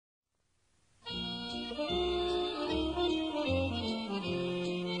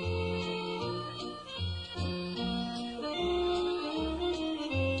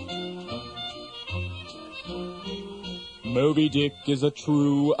Moby-Dick is a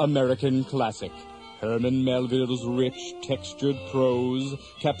true American classic. Herman Melville's rich, textured prose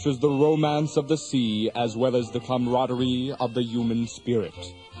captures the romance of the sea as well as the camaraderie of the human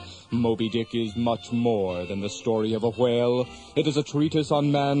spirit. Moby-Dick is much more than the story of a whale. It is a treatise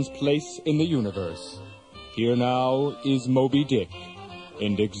on man's place in the universe. Here now is Moby-Dick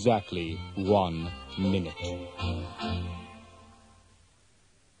in exactly 1 minute.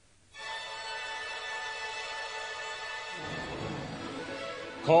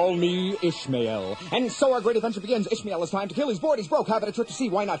 Call me Ishmael. And so our great adventure begins. Ishmael is time to kill. He's bored, he's broke. How about a trip to sea?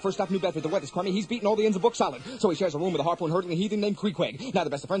 Why not? First stop, New Bedford. The weather's crummy. He's beaten all the ends of book solid. So he shares a room with a harpoon-hurtling heathen named Creequeg. Now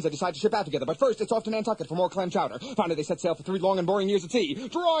the best of friends, they decide to ship out together. But first, it's off to Nantucket for more clam chowder. Finally, they set sail for 3 long and boring years at sea.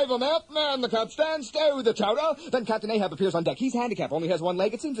 Drive 'em aft, man the capstan, stow the chowder. Then Captain Ahab appears on deck. He's handicapped, only has 1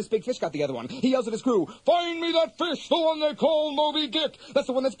 leg. It seems this big fish got the other one. He yells at his crew, "Find me that fish, the one they call Moby-Dick." That's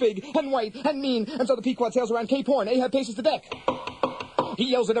the one that's big and white and mean. And so the Pequod sails around Cape Horn. Ahab paces the deck. He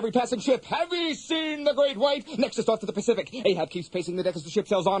yells at every passing ship, "Have ye seen the Great White?" Next is off to the Pacific. Ahab keeps pacing the deck as the ship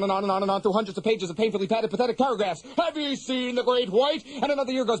sails on and on and on and on through hundreds of pages of painfully padded, pathetic paragraphs. "Have ye seen the Great White?" And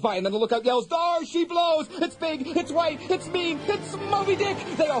another year goes by, and then the lookout yells, "Dar she blows! It's big, it's white, it's mean, it's Moby-Dick!"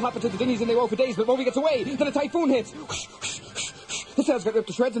 They all hop into the dinghies and they row for days, but Moby gets away. Then a typhoon hits. The sails get ripped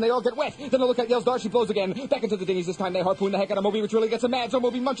to shreds and they all get wet. Then the lookout yells, "Dar she blows" again. Back into the dinghies this time they harpoon the heck out of Moby, which really gets him mad. So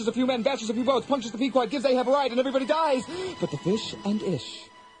Moby munches a few men, bashes a few boats, punches the Pequod, gives Ahab a ride, and everybody dies. But the fish and Ish